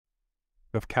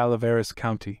of Calaveras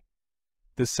County.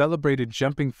 The Celebrated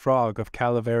Jumping Frog of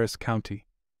Calaveras County.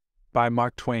 By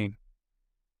Mark Twain.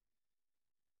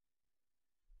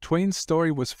 Twain's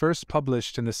story was first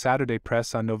published in the Saturday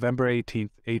Press on November 18,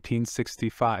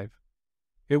 1865.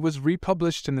 It was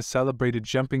republished in the Celebrated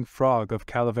Jumping Frog of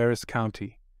Calaveras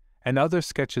County, and other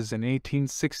sketches in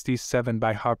 1867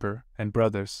 by Harper and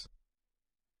Brothers.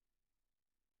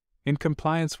 In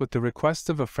compliance with the request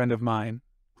of a friend of mine,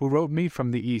 who wrote me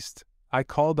from the East, I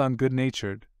called on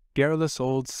good-natured, garrulous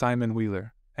old Simon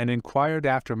Wheeler, and inquired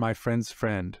after my friend's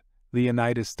friend,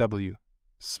 Leonidas W.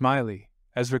 Smiley,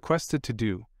 as requested to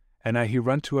do, and he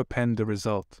run to append the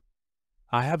result.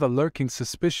 I have a lurking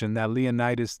suspicion that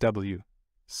Leonidas W.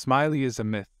 Smiley is a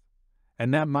myth,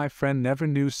 and that my friend never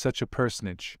knew such a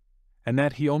personage, and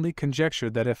that he only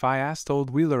conjectured that if I asked old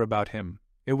Wheeler about him,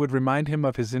 it would remind him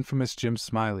of his infamous Jim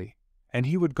Smiley, and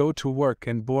he would go to work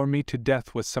and bore me to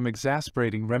death with some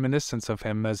exasperating reminiscence of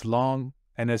him as long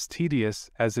and as tedious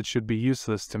as it should be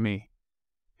useless to me.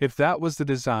 If that was the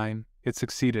design, it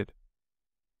succeeded.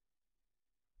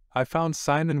 I found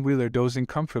Simon Wheeler dozing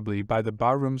comfortably by the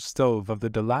barroom stove of the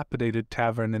dilapidated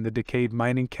tavern in the decayed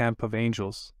mining camp of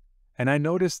Angels, and I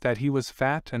noticed that he was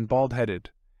fat and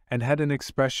bald-headed, and had an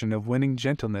expression of winning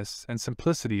gentleness and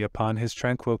simplicity upon his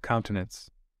tranquil countenance.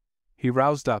 He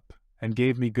roused up, and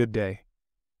gave me good day.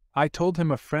 I told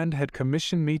him a friend had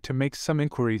commissioned me to make some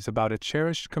inquiries about a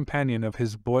cherished companion of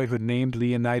his boyhood named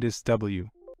Leonidas W.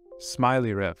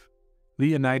 Smiley Rev.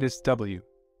 Leonidas W.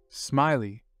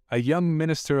 Smiley, a young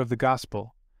minister of the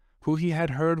gospel, who he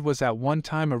had heard was at one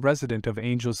time a resident of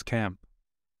Angel's Camp.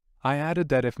 I added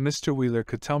that if Mr. Wheeler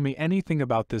could tell me anything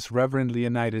about this Reverend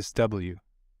Leonidas W.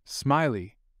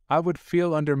 Smiley, I would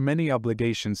feel under many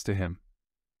obligations to him.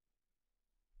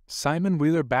 Simon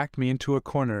Wheeler backed me into a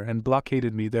corner and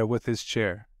blockaded me there with his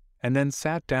chair, and then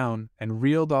sat down and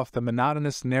reeled off the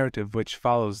monotonous narrative which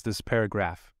follows this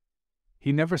paragraph.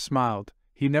 He never smiled,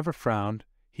 he never frowned,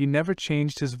 he never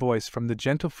changed his voice from the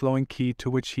gentle flowing key to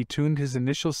which he tuned his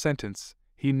initial sentence,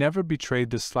 he never betrayed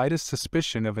the slightest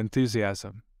suspicion of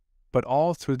enthusiasm. But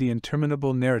all through the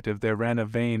interminable narrative there ran a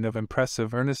vein of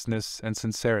impressive earnestness and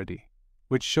sincerity,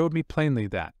 which showed me plainly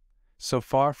that, so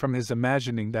far from his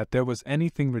imagining that there was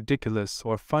anything ridiculous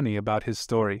or funny about his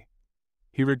story,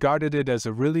 he regarded it as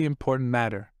a really important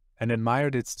matter, and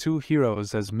admired its two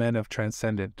heroes as men of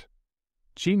transcendent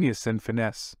genius and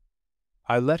finesse.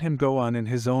 I let him go on in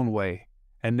his own way,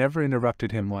 and never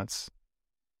interrupted him once.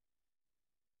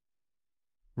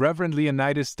 Reverend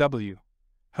Leonidas W.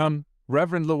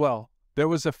 Reverend Lowell, there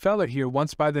was a feller here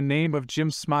once by the name of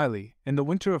Jim Smiley, in the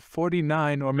winter of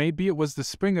 '49 or maybe it was the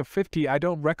spring of '50, I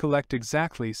don't recollect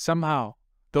exactly somehow,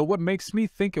 though what makes me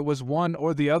think it was one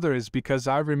or the other is because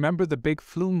I remember the big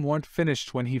flume warn't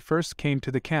finished when he first came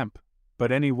to the camp,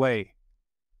 but anyway,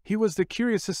 he was the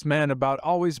curiousest man about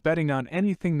always betting on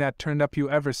anything that turned up you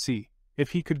ever see,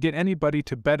 if he could get anybody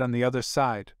to bet on the other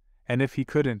side, and if he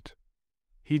couldn't,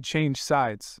 he'd change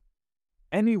sides.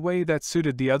 Any way that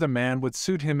suited the other man would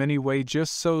suit him anyway,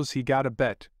 just so's he got a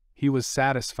bet, he was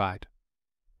satisfied.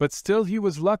 But still he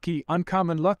was lucky,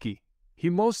 uncommon lucky, he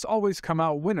most always come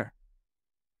out winner.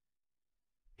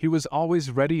 He was always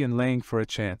ready and laying for a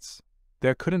chance.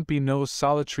 There couldn't be no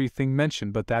solitary thing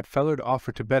mentioned but that feller'd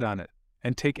offer to bet on it,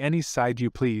 and take any side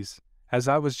you please, as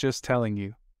I was just telling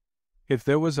you. If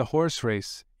there was a horse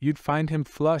race, you'd find him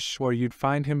flush or you'd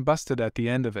find him busted at the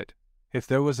end of it. If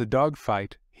there was a dog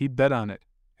fight, he'd bet on it.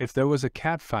 If there was a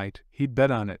cat fight, he'd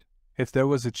bet on it. If there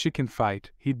was a chicken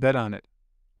fight, he'd bet on it.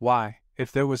 Why,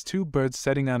 if there was two birds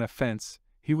setting on a fence,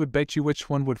 he would bet you which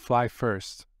one would fly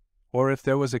first. Or if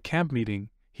there was a camp meeting,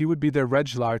 he would be their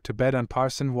reg'lar to bet on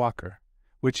Parson Walker,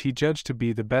 which he judged to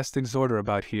be the best exhorter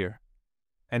about here.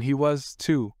 And he was,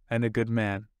 too, and a good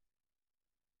man.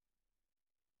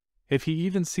 If he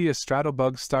even see a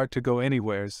straddlebug start to go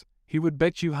anywheres, he would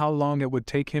bet you how long it would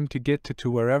take him to get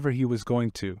to wherever he was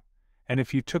going to, and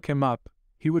if you took him up,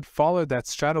 he would follow that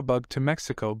straddlebug to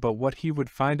Mexico, but what he would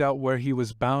find out where he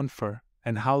was bound for,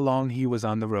 and how long he was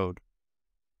on the road.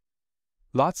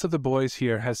 Lots of the boys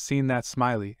here has seen that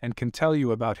Smiley and can tell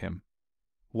you about him.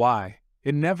 Why,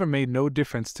 it never made no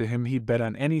difference to him, he'd bet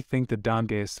on anything, the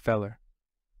dongayest feller.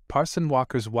 Parson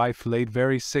Walker's wife laid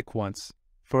very sick once,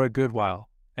 for a good while,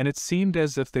 and it seemed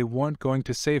as if they weren't going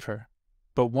to save her.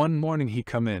 But one morning he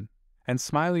come in, and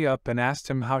Smiley up and asked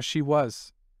him how she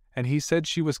was, and he said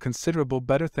she was considerable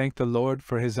better, thank the Lord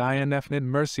for his infinite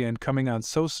mercy and coming on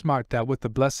so smart that with the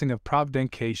blessing of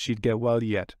Providence she'd get well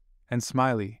yet, and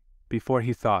Smiley, before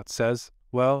he thought, says,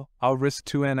 well, I'll risk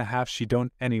 2.5 she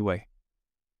don't anyway.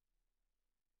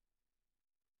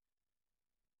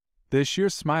 This year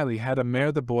Smiley had a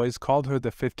mare. The boys called her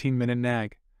the 15-minute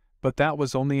nag, but that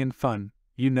was only in fun,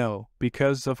 you know,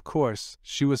 because, of course,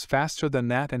 she was faster than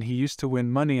that and he used to win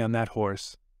money on that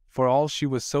horse, for all she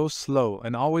was so slow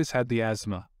and always had the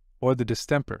asthma, or the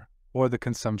distemper, or the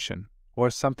consumption, or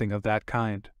something of that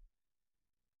kind.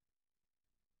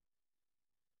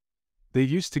 They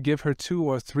used to give her 200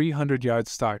 or 300 yards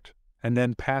start, and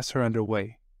then pass her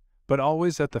underway, but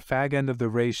always at the fag end of the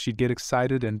race she'd get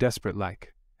excited and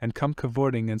desperate-like, and come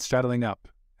cavorting and straddling up,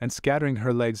 and scattering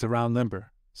her legs around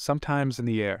limber, sometimes in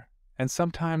the air, and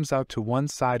sometimes out to one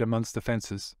side amongst the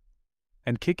fences,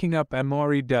 and kicking up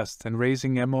MRE dust and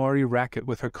raising MRE racket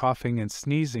with her coughing and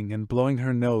sneezing and blowing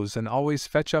her nose, and always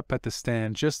fetch up at the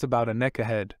stand just about a neck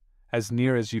ahead, as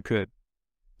near as you could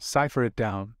cipher it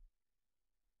down.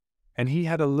 And he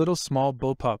had a little small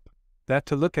bullpup, that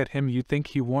to look at him you'd think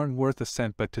he weren't worth a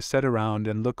cent but to set around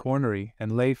and look ornery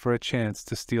and lay for a chance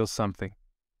to steal something.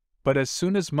 But as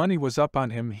soon as money was up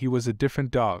on him he was a different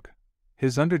dog.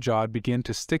 His underjaw'd begin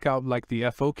to stick out like the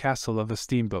forecastle of a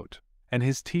steamboat, and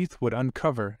his teeth would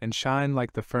uncover and shine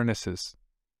like the furnaces.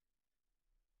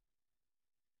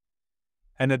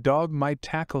 And a dog might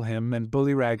tackle him and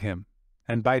bullyrag him,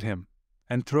 and bite him,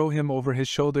 and throw him over his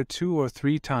shoulder 2 or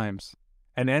 3 times,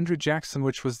 and Andrew Jackson,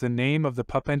 which was the name of the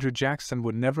pup, Andrew Jackson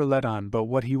would never let on but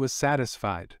what he was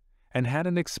satisfied, and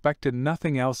hadn't expected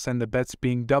nothing else, and the bets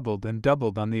being doubled and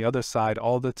doubled on the other side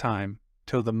all the time,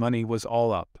 till the money was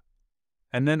all up.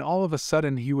 And then all of a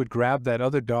sudden he would grab that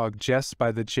other dog just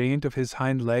by the joint of his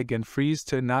hind leg and freeze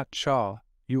to not chaw,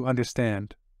 you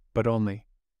understand, but only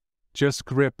just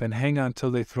grip and hang on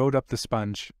till they throwed up the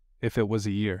sponge, if it was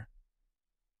a year.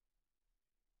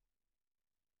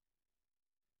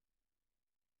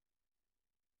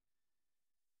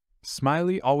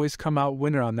 Smiley always come out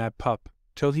winner on that pup,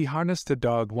 till he harnessed a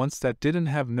dog once that didn't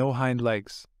have no hind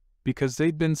legs, because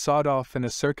they'd been sawed off in a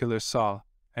circular saw,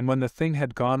 and when the thing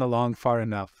had gone along far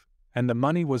enough, and the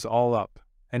money was all up,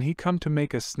 and he come to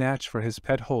make a snatch for his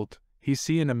pet Holt, he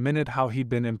see in a minute how he'd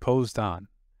been imposed on,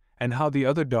 and how the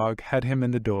other dog had him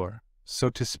in the door, so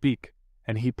to speak,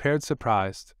 and he paired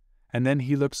surprised, and then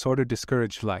he looked sorter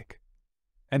discouraged like,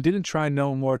 and didn't try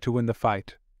no more to win the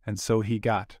fight, and so he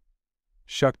got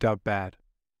shucked out bad.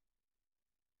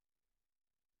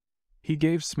 He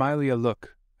gave Smiley a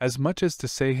look, as much as to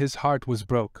say his heart was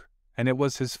broke, and it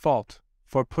was his fault,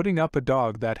 for putting up a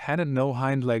dog that hadn't no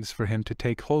hind legs for him to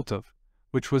take hold of,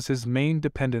 which was his main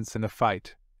dependence in a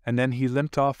fight, and then he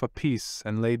limped off a piece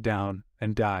and laid down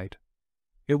and died.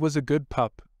 It was a good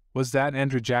pup, was that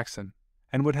Andrew Jackson,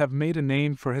 and would have made a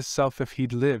name for hisself if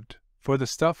he'd lived, for the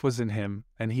stuff was in him,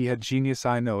 and he had genius,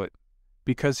 I know it,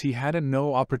 because he hadn't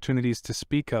no opportunities to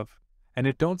speak of, and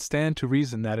it don't stand to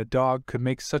reason that a dog could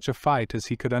make such a fight as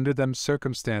he could under them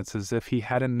circumstances if he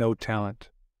hadn't no talent.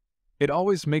 It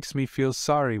always makes me feel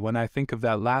sorry when I think of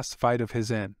that last fight of his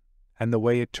and the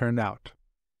way it turned out.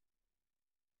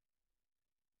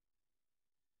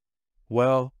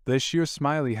 Well, this year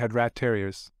Smiley had rat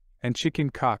terriers, and chicken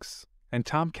cocks, and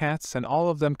tomcats and all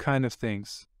of them kind of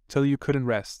things, till you couldn't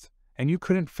rest, and you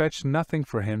couldn't fetch nothing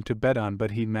for him to bet on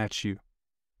but he'd match you.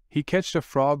 He catched a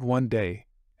frog one day,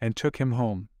 and took him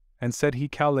home, and said he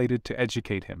calculated to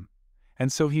educate him,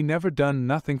 and so he never done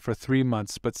nothing for 3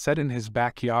 months but set in his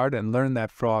backyard and learn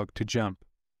that frog to jump.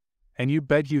 And you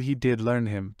bet you he did learn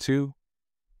him, too.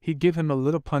 He'd give him a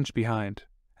little punch behind,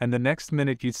 and the next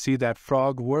minute you'd see that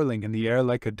frog whirling in the air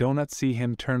like a donut, see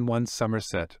him turn one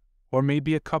somerset, or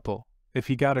maybe a couple, if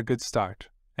he got a good start,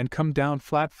 and come down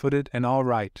flat-footed and all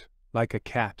right, like a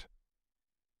cat.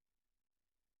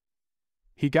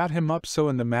 He got him up so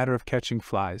in the matter of catching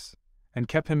flies, and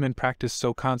kept him in practice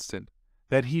so constant,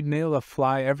 that he'd nail a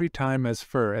fly every time as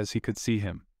fur as he could see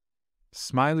him.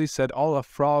 Smiley said all a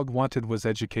frog wanted was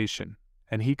education,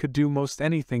 and he could do most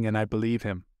anything, and I believe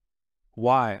him.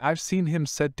 Why, I've seen him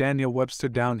set Daniel Webster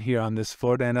down here on this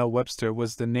floor. Daniel Webster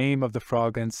was the name of the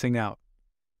frog, and sing out,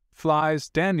 "Flies,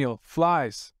 Daniel,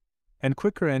 flies!" And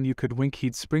quicker'n you could wink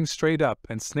he'd spring straight up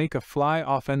and snake a fly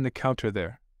off the counter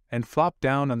there, and flop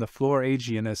down on the floor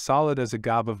Aegean as solid as a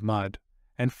gob of mud,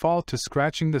 and fall to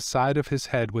scratching the side of his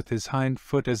head with his hind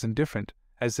foot as indifferent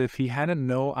as if he hadn't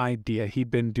no idea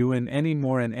he'd been doing any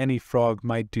more'n any frog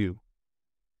might do.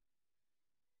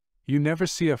 You never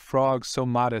see a frog so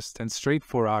modest and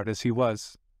straightforward as he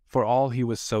was, for all he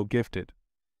was so gifted.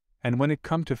 And when it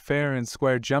come to fair and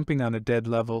square jumping on a dead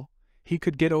level, he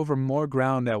could get over more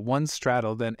ground at one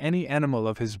straddle than any animal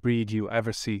of his breed you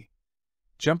ever see.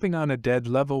 Jumping on a dead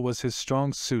level was his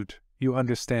strong suit, you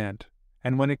understand,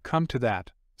 and when it come to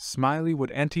that, Smiley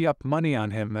would ante up money on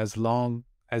him as long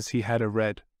as he had a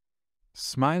red.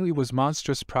 Smiley was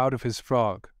monstrous proud of his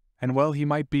frog, And well he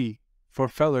might be, for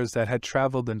fellers that had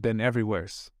traveled and been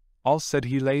everywheres, all said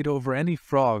he laid over any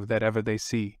frog that ever they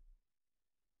see.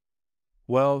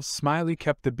 Well, Smiley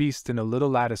kept the beast in a little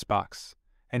lattice box,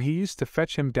 and he used to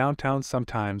fetch him downtown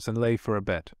sometimes and lay for a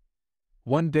bet.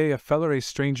 One day a feller, a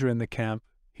stranger in the camp,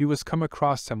 he was come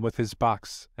across him with his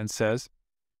box, and says,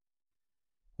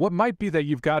 "What might be that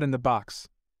you've got in the box?"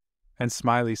 And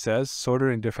Smiley says, sorter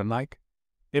indifferent like,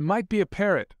 "It might be a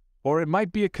parrot, or it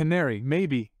might be a canary,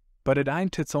 maybe, but it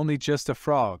ain't, it's only just a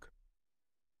frog."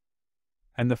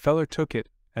 And the feller took it,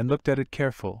 and looked at it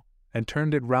careful, and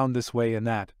turned it round this way and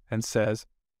that, and says,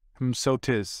 So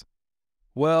 'tis.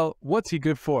 Well, what's he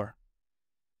good for?"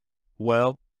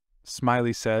 "Well,"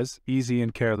 Smiley says, easy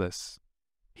and careless,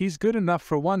 "he's good enough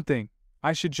for one thing.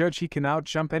 I should judge he can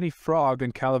outjump any frog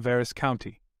in Calaveras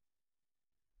County."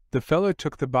 The feller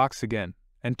took the box again,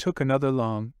 and took another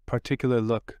long, particular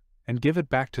look, and give it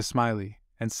back to Smiley,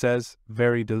 and says,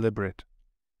 very deliberate,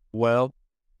 "Well,"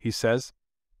 he says,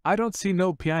 "I don't see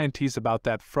no pianties about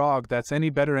that frog that's any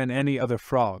better'n any other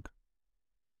frog."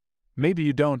 "Maybe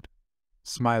you don't,"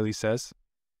 Smiley says.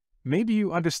 "Maybe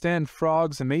you understand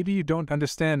frogs and maybe you don't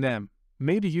understand them.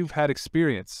 Maybe you've had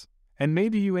experience, and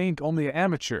maybe you ain't only a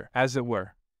amateur, as it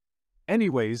were.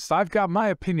 Anyways, I've got my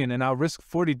opinion and I'll risk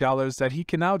 $40 that he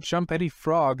can outjump any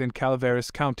frog in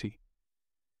Calaveras County."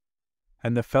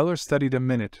 And the feller studied a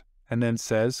minute, and then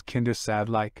says, kinder sad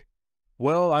like,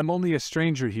 "Well, I'm only a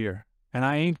stranger here, and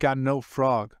I ain't got no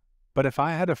frog, but if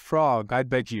I had a frog I'd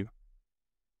bet you."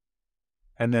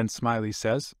 And then Smiley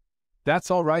says,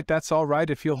 that's all right,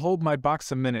 if you'll hold my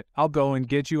box a minute, I'll go and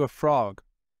get you a frog."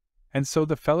 And so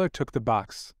the feller took the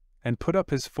box, and put up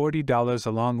his $40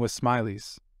 along with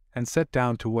Smiley's, and sat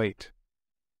down to wait.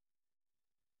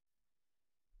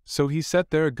 So he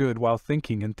sat there a good while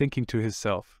thinking to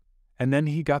himself, and then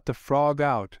he got the frog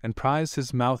out and prized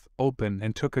his mouth open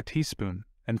and took a teaspoon,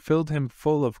 and filled him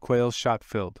full of quail shot,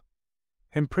 filled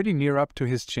him pretty near up to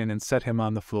his chin, and set him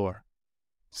on the floor.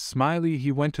 Smiley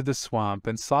he went to the swamp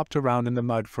and slopped around in the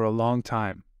mud for a long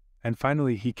time, and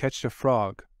finally he catched a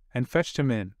frog, and fetched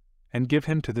him in, and give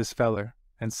him to this feller,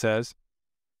 and says,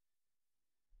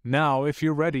 "Now, if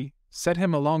you're ready, set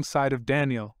him alongside of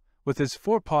Daniel, with his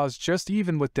forepaws just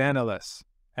even with Daniel's,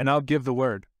 and I'll give the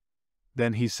word."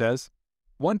 Then he says,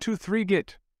 "1, 2, 3,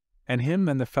 get!" And him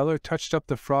and the feller touched up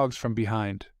the frogs from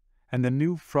behind, and the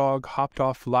new frog hopped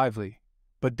off lively,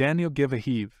 but Daniel give a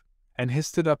heave, and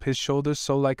histed up his shoulders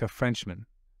so like a Frenchman,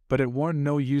 but it warn't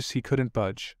no use, he couldn't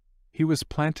budge. He was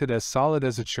planted as solid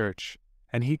as a church,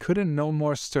 and he couldn't no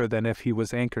more stir than if he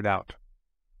was anchored out.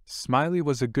 Smiley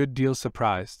was a good deal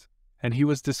surprised, and he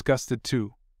was disgusted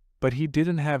too, but he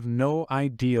didn't have no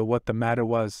idea what the matter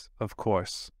was, of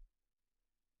course.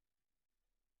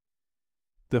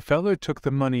 The feller took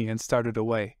the money and started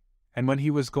away, and when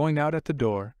he was going out at the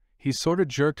door, he sorter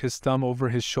jerked his thumb over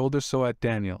his shoulder so at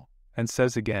Daniel, and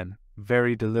says again,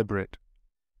 very deliberate,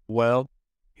 "Well,"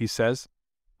 he says,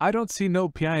 "I don't see no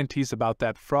pianties about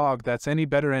that frog that's any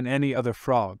better'n any other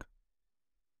frog."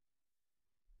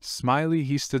 Smiley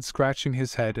he stood scratching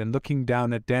his head and looking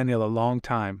down at Daniel a long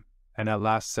time, and at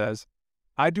last says,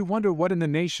 "I do wonder what in the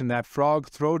nation that frog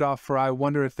throwed off, for I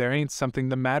wonder if there ain't something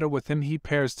the matter with him, he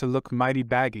 'pears to look mighty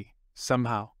baggy,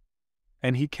 somehow."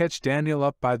 And he catched Daniel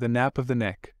up by the nape of the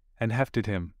neck, and hefted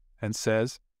him, and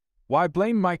says, "Why,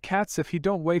 blame my cats if he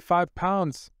don't weigh 5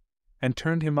 pounds, and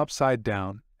turned him upside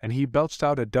down, and he belched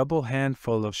out a double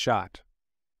handful of shot.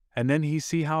 And then he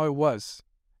see how it was,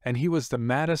 and he was the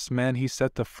maddest man. He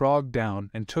set the frog down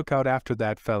and took out after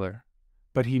that feller,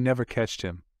 but he never catched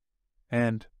him.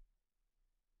 And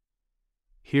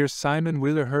here Simon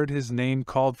Wheeler heard his name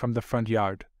called from the front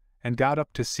yard, and got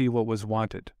up to see what was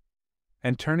wanted.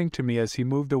 And turning to me as he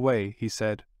moved away, he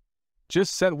said,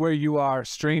 "Just set where you are,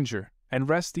 stranger, and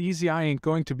rest easy, I ain't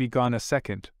going to be gone a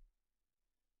second."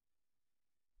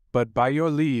 But by your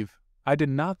leave, I did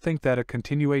not think that a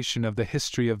continuation of the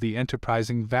history of the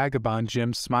enterprising vagabond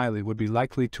Jim Smiley would be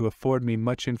likely to afford me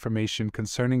much information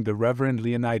concerning the Reverend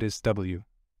Leonidas W.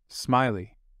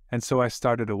 Smiley, and so I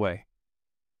started away.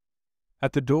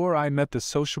 At the door I met the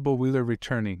sociable Wheeler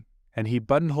returning, and he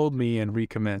buttonholed me and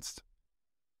recommenced.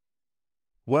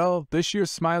 "Well, this year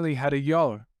Smiley had a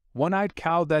yaller, one-eyed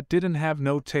cow that didn't have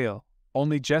no tail,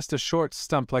 only just a short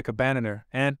stump like a banana,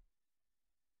 and—"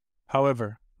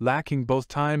 However, lacking both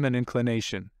time and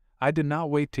inclination, I did not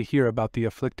wait to hear about the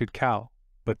afflicted cow,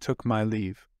 but took my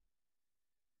leave.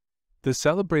 The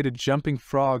celebrated jumping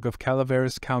frog of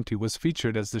Calaveras County was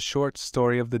featured as the short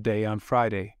story of the day on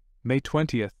Friday, May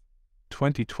 20th,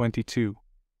 2022.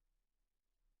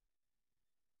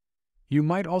 You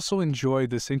might also enjoy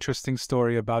this interesting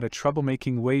story about a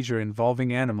troublemaking wager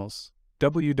involving animals.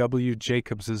 W. W.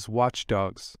 Jacobs's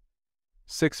Watchdogs.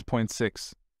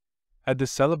 6.6. Add the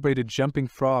celebrated jumping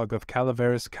frog of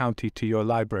Calaveras County to your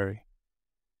library.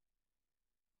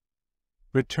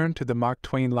 Return to the Mark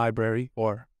Twain Library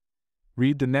or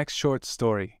read the next short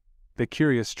story, The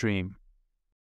Curious Dream.